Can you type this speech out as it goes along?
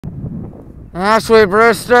Ashley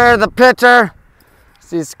Brewster, the pitcher.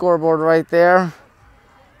 See the scoreboard right there.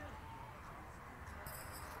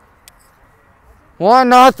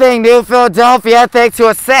 1-0 New Philadelphia, thanks to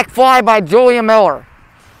a sac fly by Julia Miller.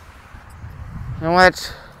 In which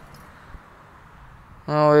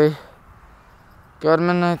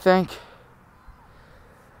Goodman, I think,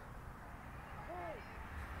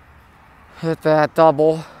 hit that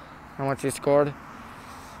double in which he scored.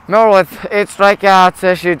 Miller with 8 strikeouts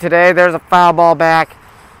issued today. There's a foul ball back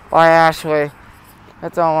by Ashley.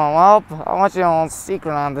 That's all. Well, I want you to know a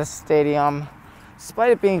secret on this stadium.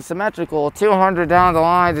 Despite it being symmetrical, 200 down the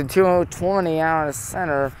lines and 220 out of the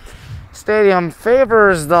center, stadium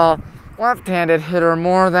favors the left-handed hitter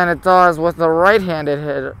more than it does with the right-handed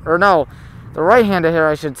hitter. Or no, the right-handed hitter,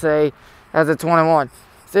 I should say, as a 21.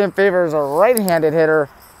 Stadium favors a right-handed hitter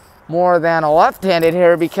more than a left-handed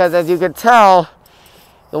hitter because, as you can tell,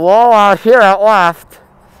 the wall out here at left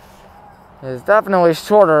is definitely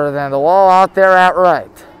shorter than the wall out there at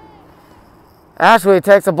right. Ashley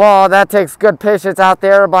takes a ball. That takes good patience out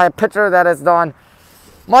there by a pitcher that has done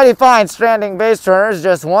mighty fine stranding base runners.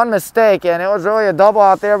 Just one mistake, and it was really a double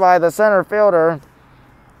out there by the center fielder.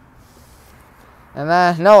 And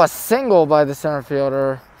then, no, a single by the center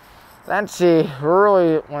fielder. Then she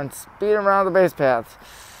really went speeding around the base paths.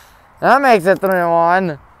 That makes it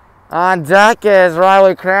 3-1. On deck is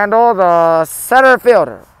Riley Crandall, the center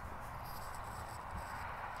fielder.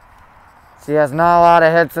 She has not allowed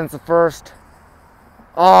a hit since the first.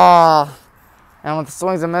 Oh, and with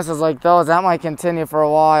swings and misses like those, that might continue for a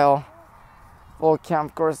while. Full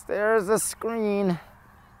count, of course. There's the screen.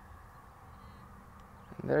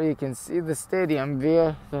 There you can see the stadium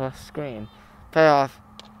via the screen. Payoff.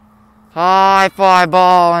 High fly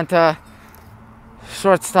ball into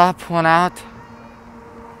shortstop, one out.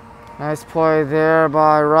 Nice play there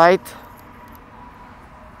by Wright.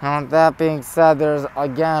 And with that being said, there's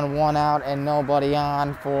again one out and nobody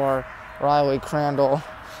on for Riley Crandall.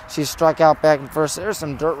 She struck out back in first. There's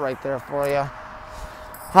some dirt right there for you.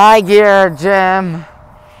 High gear, Jim.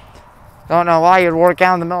 Don't know why you'd work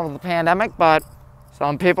out in the middle of the pandemic, but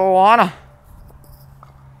some people wanna.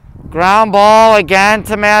 Ground ball again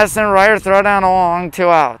to Madison Ryder. Throw down along, 2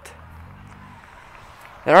 out.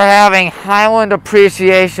 They're having Highland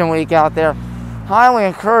Appreciation Week out there. Highly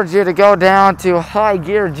encourage you to go down to High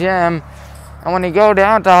Gear Gym. And when you go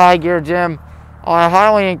down to High Gear Gym, I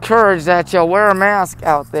highly encourage that you wear a mask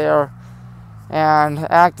out there and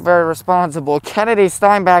act very responsible. Kennedy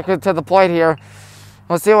Steinbacher to the plate here.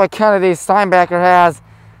 We'll see what Kennedy Steinbacher has.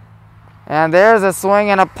 And there's a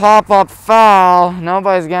swing and a pop-up foul.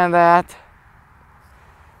 Nobody's getting that.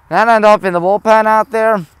 That ended up in the bullpen out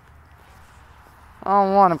there.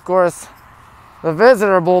 0-1, of course. The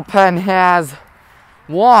visitor bullpen has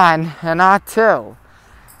 1 and not 2.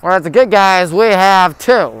 Whereas the good guys, we have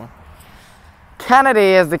 2.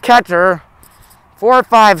 Kennedy is the catcher. 4,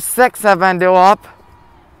 5, 6 have been due up.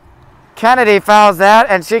 Kennedy fouls that,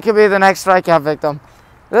 and she could be the next strikeout victim.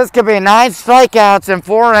 This could be 9 strikeouts in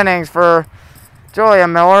 4 innings for Julia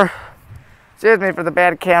Miller. Excuse me for the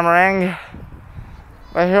bad cameraing.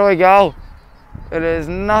 But here we go. It is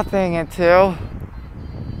 0-2.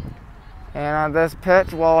 And on this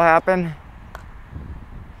pitch, what will happen?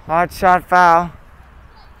 Hard shot foul.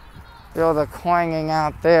 Feel the clanging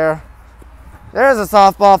out there. There's a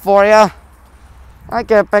softball for you. I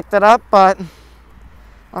could have picked it up, but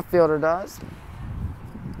my fielder does.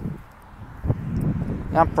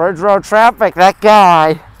 Now, Bridge Road traffic, that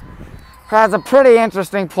guy has a pretty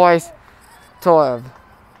interesting place to live.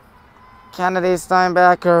 Kennedy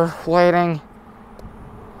Steinbacher waiting.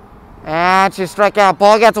 And she struck out.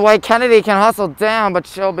 Ball gets away. Kennedy can hustle down, but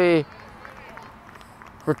she'll be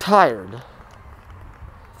retired.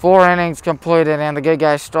 4 innings completed, and the good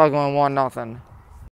guy's struggling 1-0.